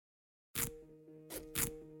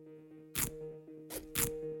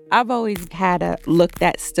I've always had a look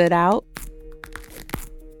that stood out.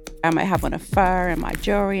 I might have on a fur and my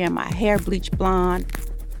jewelry and my hair bleached blonde.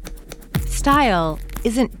 Style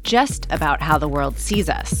isn't just about how the world sees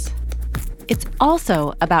us. It's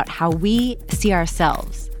also about how we see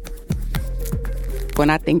ourselves. When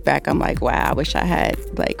I think back, I'm like, wow, I wish I had,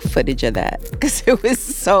 footage of that because it was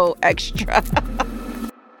so extra.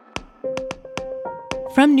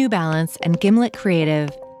 From New Balance and Gimlet Creative,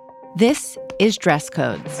 this is Dress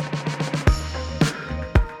Codes.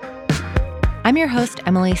 I'm your host,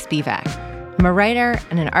 Emily Spivak. I'm a writer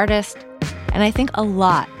and an artist, and I think a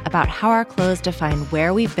lot about how our clothes define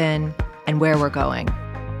where we've been and where we're going.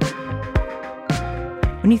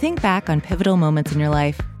 When you think back on pivotal moments in your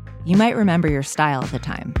life, you might remember your style at the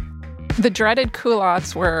time. The dreaded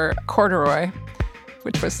culottes were corduroy,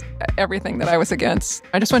 which was everything that I was against.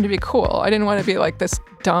 I just wanted to be cool. I didn't want to be like this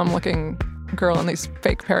dumb-looking girl in these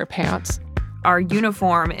fake pair of pants. Our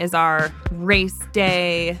uniform is our race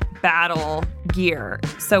day battle gear.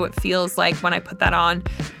 So it feels like when I put that on,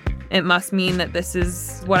 it must mean that this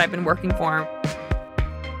is what I've been working for.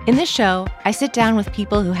 In this show, I sit down with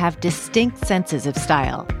people who have distinct senses of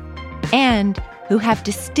style and who have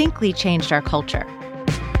distinctly changed our culture.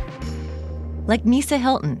 Like Misa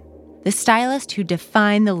Hilton, the stylist who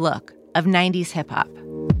defined the look of 90s hip-hop.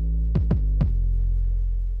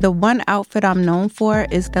 The one outfit I'm known for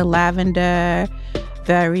is the lavender,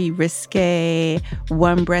 very risque,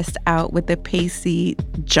 one breast out with a pasty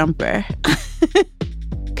jumper.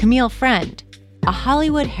 Camille Friend, a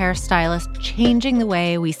Hollywood hairstylist changing the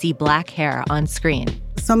way we see Black hair on screen.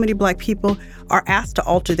 So many Black people are asked to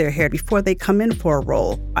alter their hair before they come in for a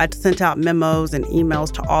role. I sent out memos and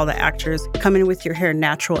emails to all the actors, come in with your hair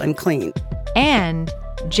natural and clean. And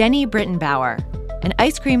Jenny Brittenbauer, an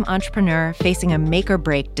ice cream entrepreneur facing a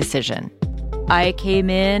make-or-break decision. I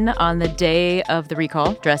came in on the day of the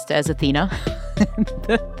recall dressed as Athena,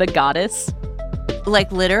 the goddess.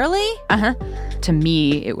 Like literally? Uh-huh. To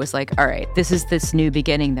me, it was like, all right, this is this new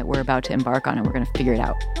beginning that we're about to embark on, and we're going to figure it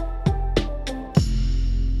out.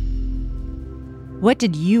 What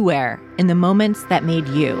did you wear in the moments that made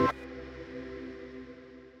you?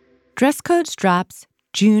 Dress Codes drops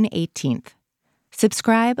June 18th.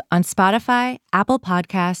 Subscribe on Spotify, Apple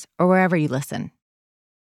Podcasts, or wherever you listen.